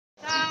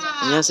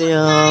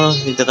Annyeonghaseyo.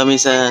 Dito kami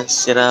sa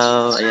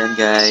Siraw. Ayan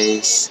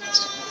guys.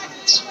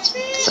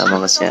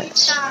 Sama ko siya.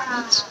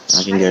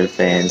 Aking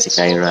girlfriend, si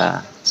Kyra.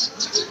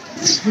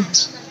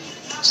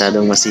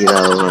 Masyadong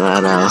masiraw mga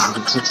araw.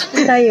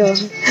 Tayo.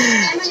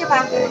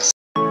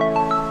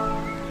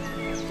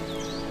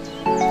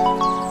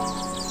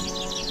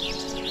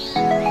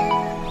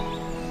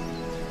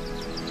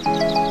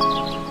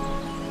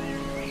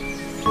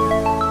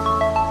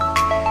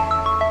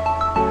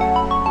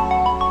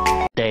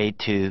 Day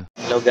 2.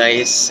 Hello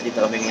guys, dito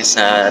kami ngayon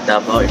sa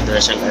Davao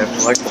International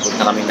Airport.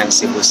 Pupunta kami ng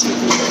Cebu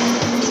City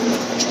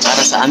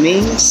para sa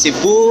aming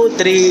Cebu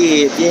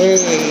trip.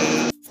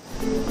 Yay!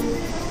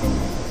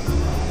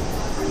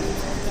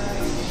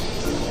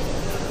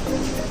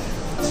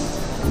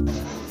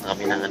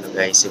 Kami ng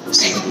guys, Cebu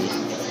City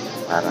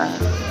para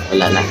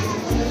wala lang.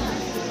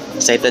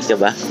 Excited ka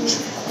ba?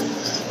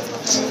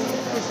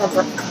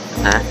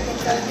 Ha?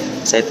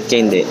 Excited ka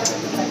hindi?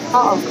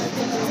 Oo.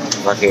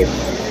 Bakit?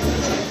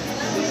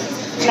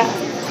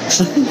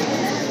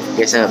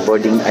 Kaya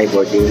boarding.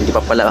 Hindi pa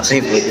pala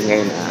kasi boarding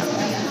ngayon.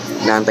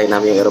 Inaantay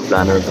namin yung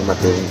aeroplano na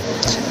dumating.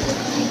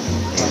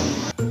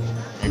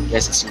 And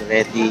guys, it's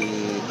already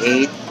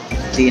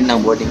 8:10.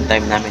 Ang boarding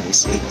time namin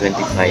is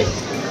 8:25.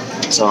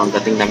 So ang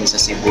dating namin sa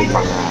Cebu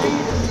mga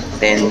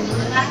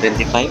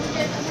 10:25.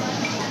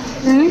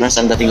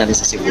 Saan dating natin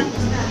sa Cebu?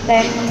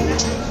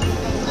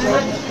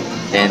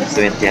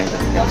 10:20 ang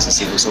dating namin sa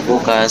Cebu. So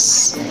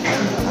bukas,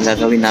 ang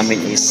gagawin namin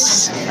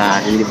is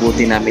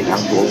lilibutin namin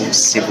ang buong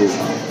Cebu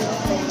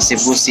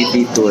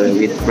City tour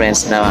with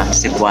friends na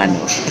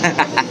Cebuano.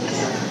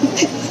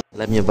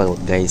 Alam niyo ba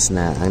guys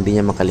na ang di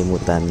niya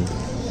makalimutan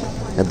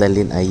na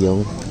dalhin ay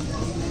yung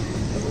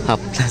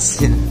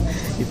haplas niya.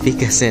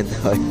 Ipikasen.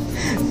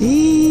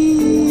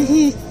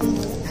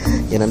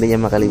 Yan ang di niya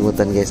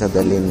makalimutan guys na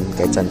dalhin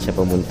kahit saan siya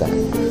pumunta.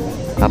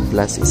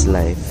 Haplas is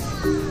life.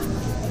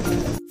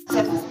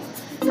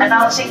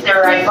 Announcing the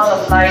arrival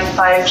of Flight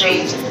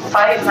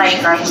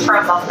 5J599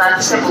 from Mactan,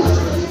 Cebu.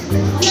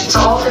 To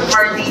all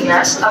confirmed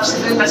linhas of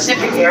Cebu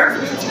Pacific Air,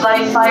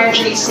 Flight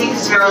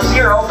 5J600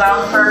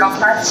 bound for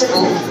Mactan,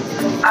 Cebu.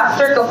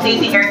 After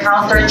completing your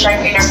counter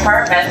check-in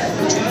requirement,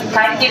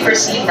 kindly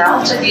proceed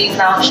now to gate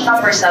lounge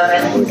number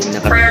 7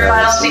 for your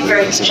final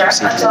security check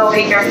until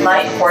await your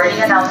flight boarding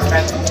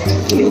announcement.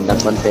 Kilit ng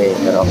konti,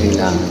 pero okay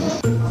lang.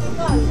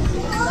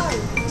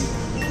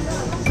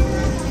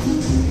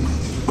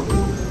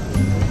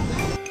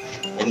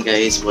 And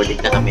guys,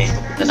 boarding na kami.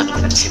 Papunta na kami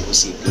ng Cebu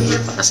City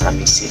para sa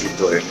aming city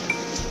tour.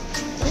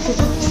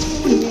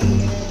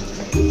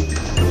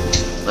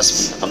 Mas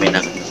punta kami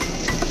ng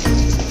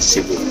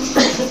Cebu.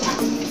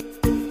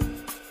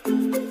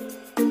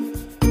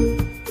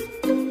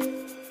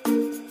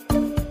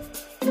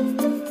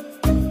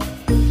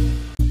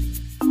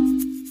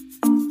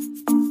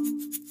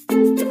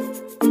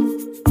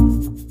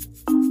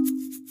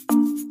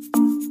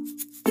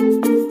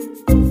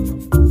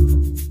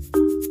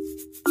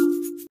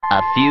 A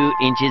few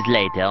inches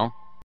later.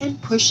 And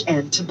push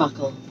N to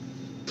buckle.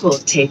 Pull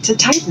tape to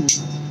tighten.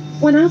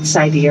 When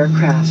outside the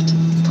aircraft,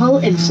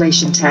 pull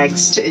inflation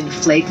tags to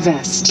inflate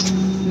vest.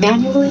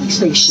 Manual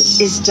inflation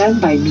is done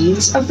by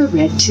means of the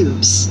red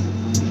tubes.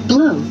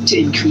 Blow to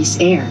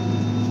increase air.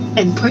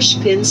 And push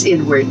pins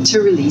inward to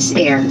release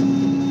air.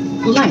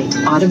 Light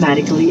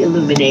automatically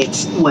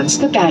illuminates once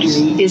the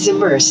battery is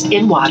immersed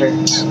in water.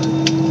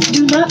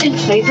 Do not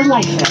inflate the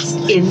life vest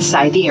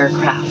inside the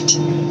aircraft.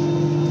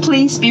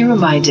 Please be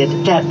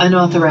reminded that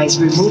unauthorized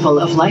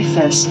removal of life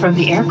vests from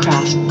the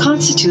aircraft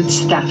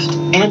constitutes theft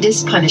and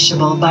is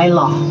punishable by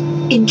law.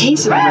 In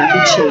case of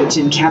rapid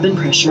change in cabin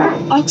pressure,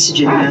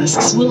 oxygen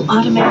masks will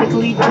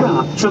automatically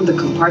drop from the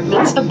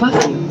compartments above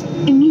you.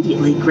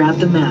 Immediately grab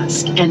the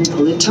mask and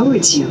pull it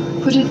towards you.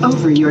 Put it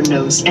over your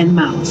nose and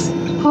mouth.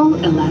 Pull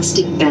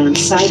elastic band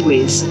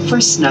sideways for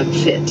snug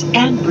fit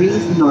and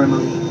breathe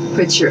normally.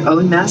 Put your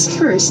own mask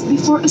first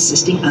before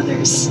assisting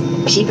others.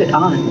 Keep it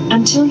on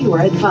until you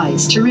are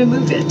advised to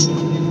remove it.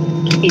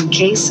 In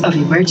case of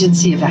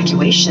emergency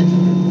evacuation,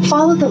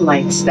 follow the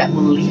lights that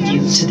will lead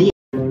you to the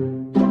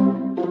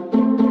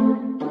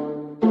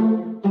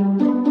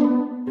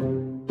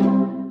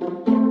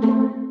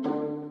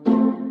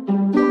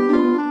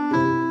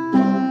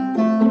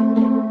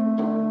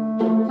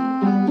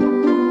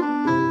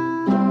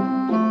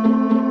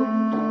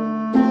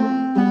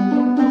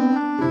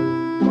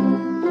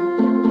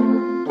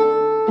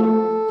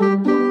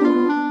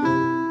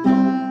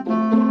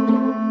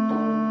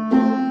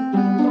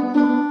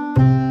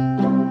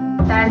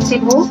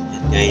Cebu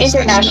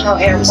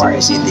International Airport.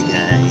 City,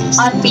 guys.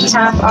 On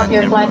behalf of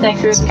your flight and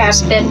crew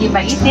captain,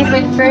 Imaiti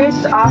with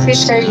First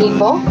Officer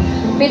Limbo,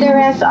 with the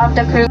rest of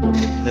the crew.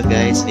 Hello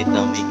guys, dito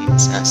kami ngayon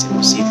sa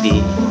Cebu City.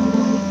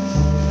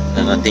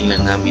 Narating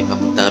lang namin,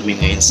 papunta kami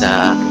ngayon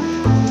sa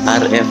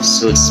RF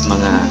Suits,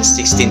 mga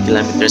 16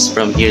 kilometers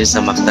from here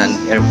sa Mactan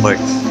Airport.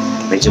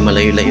 Medyo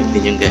malayo-layo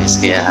din yung guys,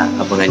 kaya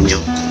abangan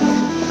nyo.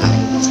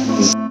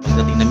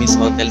 Pagdating namin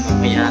sa hotel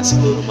mamaya,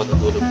 siguro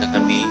matutulog na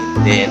kami.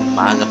 Then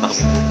maaga pa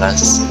kami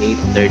bukas,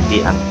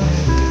 8:30 ang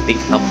pick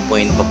up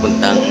point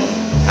papuntang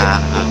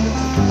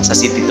sa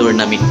city tour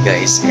namin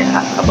guys.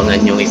 Kaya abangan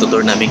nyo,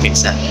 itutour namin kayo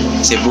sa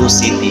Cebu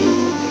City.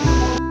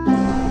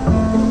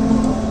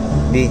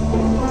 B,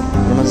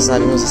 ano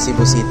masasabi mo sa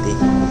Cebu City?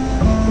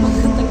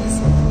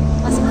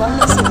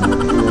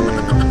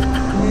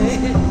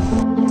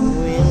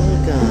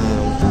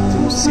 Welcome to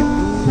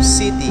Cebu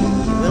City.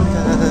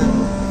 Welcome.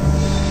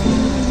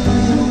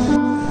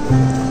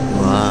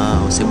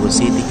 Wow, Cebu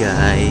City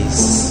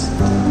guys.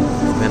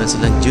 Meron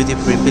silang duty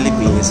free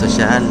Philippines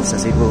social sa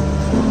Cebu.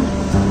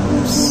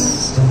 Oops.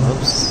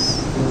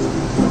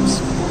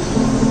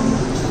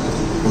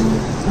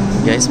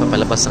 Guys,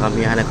 papalabas na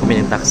kami. Hanap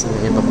kami ng taxi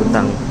ngayon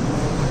papuntang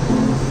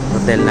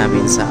hotel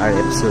namin sa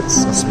RF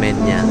Suites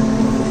Osmeña.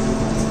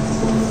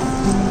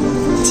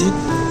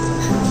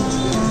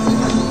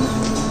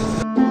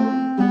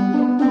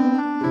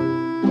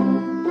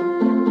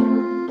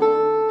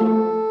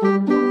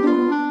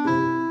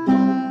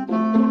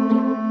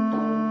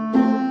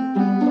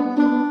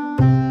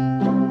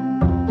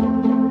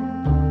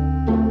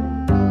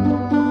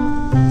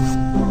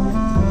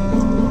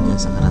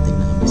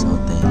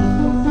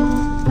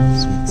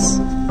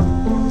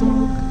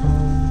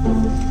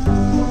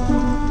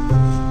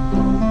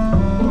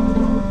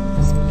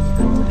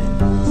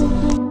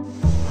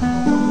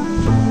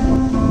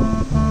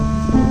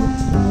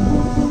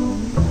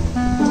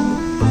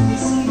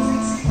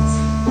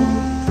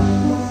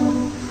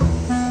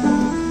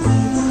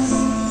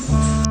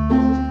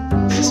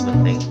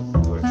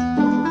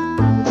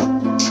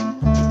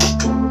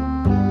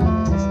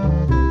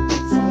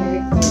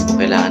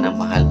 Kailangan ng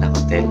mahal na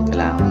hotel,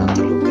 kailangan ng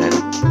tulugan.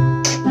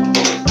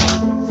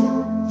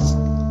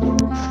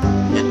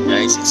 Yan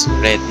guys, it's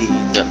ready.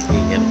 12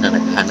 AM na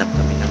naghanap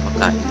kami ng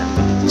makain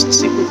namin dito sa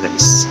Cebu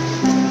guys.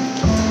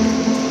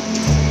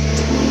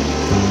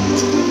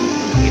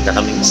 Nakita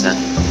kami sa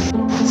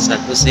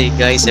to say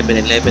guys,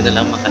 7-Eleven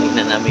na lang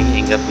makainan namin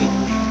ngayong gabi.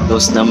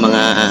 Close ng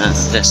mga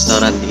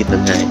restaurant dito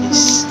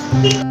guys.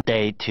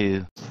 Day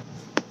 2.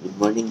 Good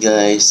morning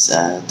guys,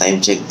 time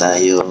check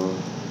tayo.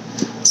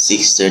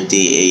 6:30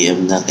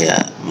 AM na, kaya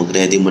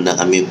mag-ready muna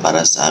kami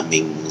para sa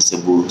aming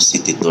Cebu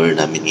City Tour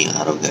namin ngayong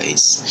araw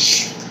guys.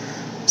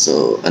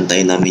 So,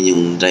 antayin namin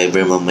yung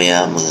driver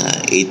mamaya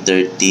mga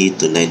 8:30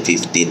 to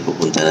 9:15.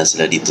 Pupunta na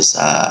sila dito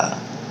sa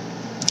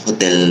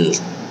hotel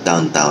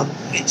downtown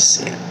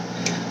guys. Yeah.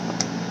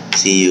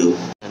 See you.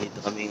 Nandito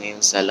kami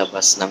ngayon sa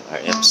labas ng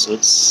RF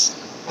Suites.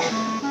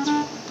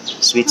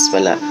 Suites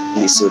pala,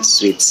 hindi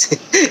suits, suites.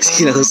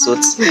 Sinang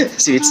suits,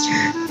 suites.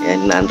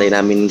 Yan, naantay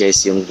namin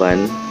guys yung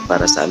van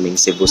para sa aming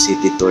Cebu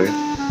City Tour.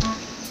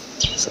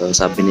 So,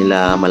 sabi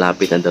nila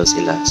malapit na daw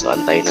sila. So,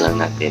 antayin na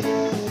lang natin.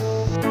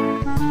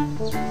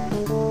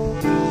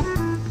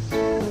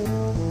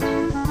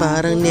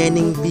 Parang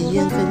neneng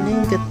biyang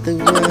kanyang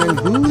katawan.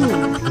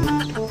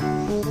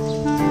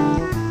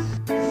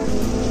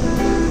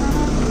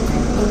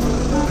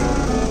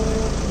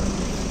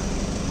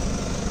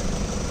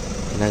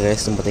 Na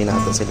guys, tumpatay na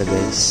ito sila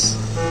guys.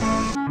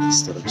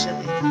 Disturb siya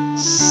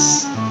guys.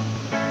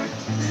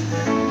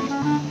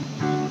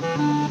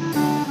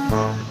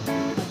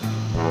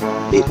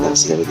 Wait lang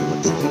sila may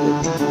tumatay na gabi.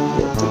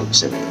 Tulog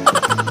siya guys.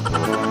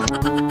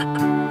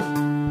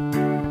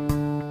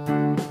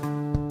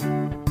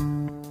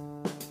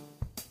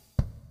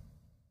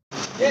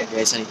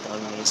 Guys, nandito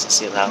kami ngayon sa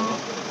Siraw.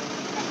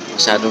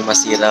 Masyadong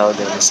masiraw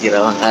dahil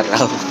masiraw ang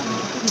araw.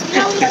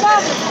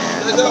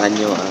 Abangan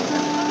nyo ang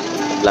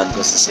vlog ko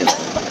sa Siraw.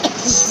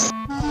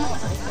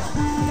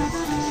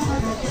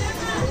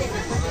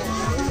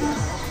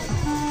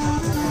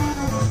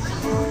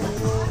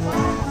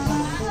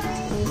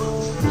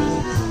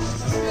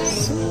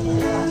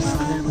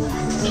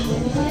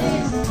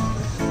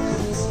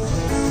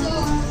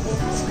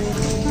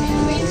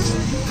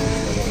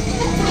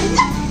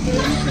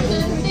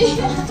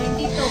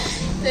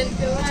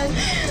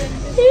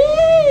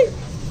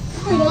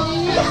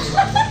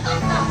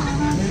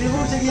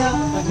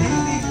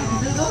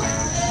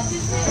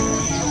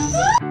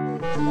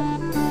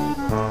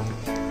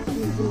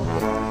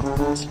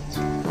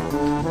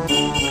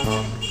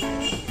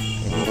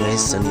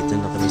 Guys, nandito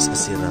na kami sa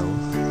Siraw.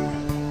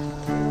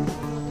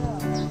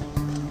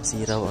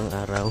 Siraw ang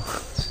araw.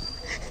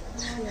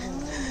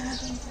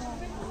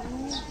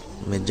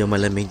 Medyo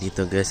malamig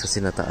dito guys kasi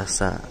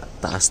nataas sa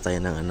taas tayo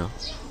ng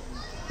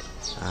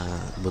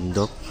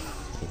bundok.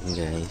 Ayan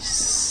guys.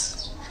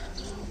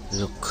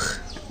 Look.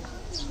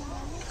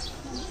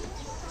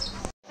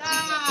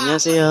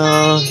 Annyeonghaseyo.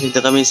 Dito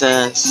kami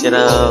sa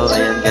Siraw.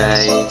 Ayan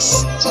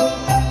guys.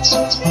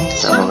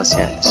 Kasama ko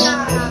siya.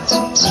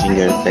 Aking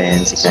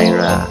girlfriend, si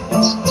Kyra.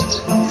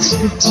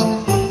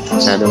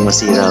 Masyadong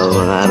masiraw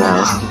mga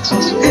araw.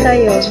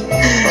 Tayo.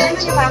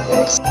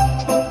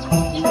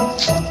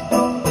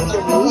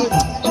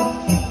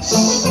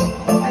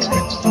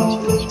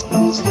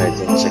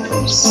 Starting siya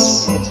guys.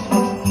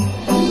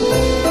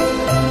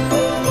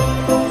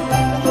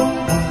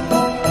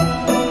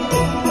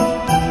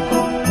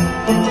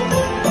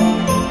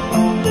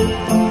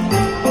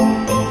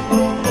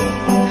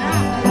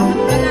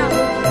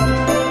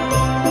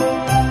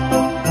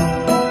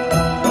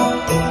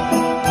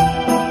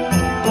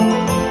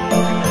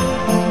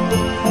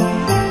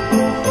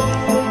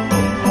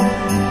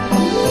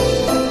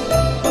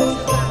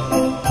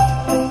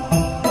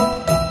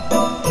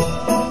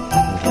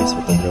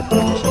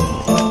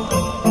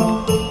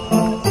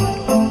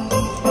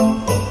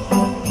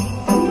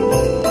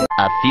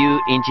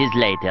 few inches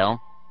later.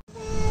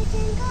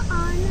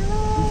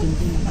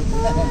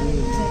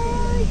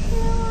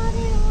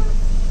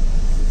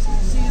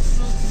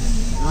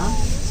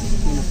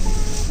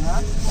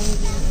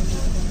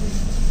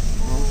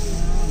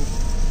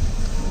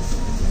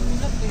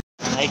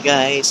 Hi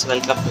guys,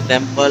 welcome to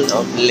Temple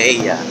of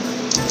Leia.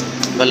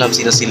 Hindi ko alam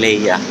sino si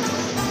Leia.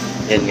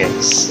 Yan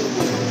guys.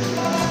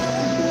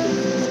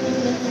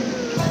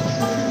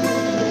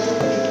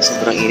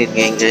 Sobrang init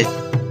ngayon guys.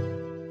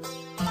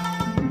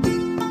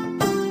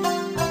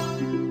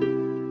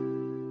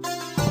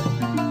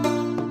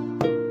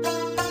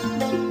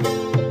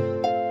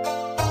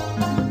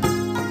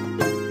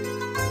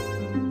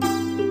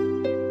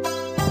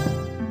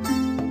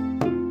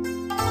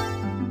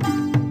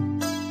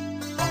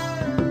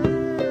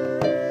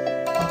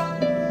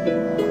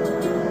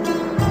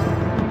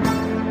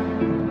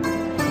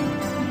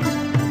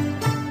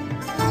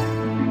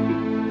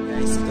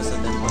 Ito sa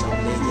Temple of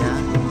Leia.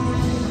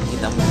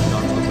 Kita mo yung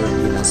North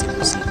Overview ng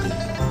Cebu City.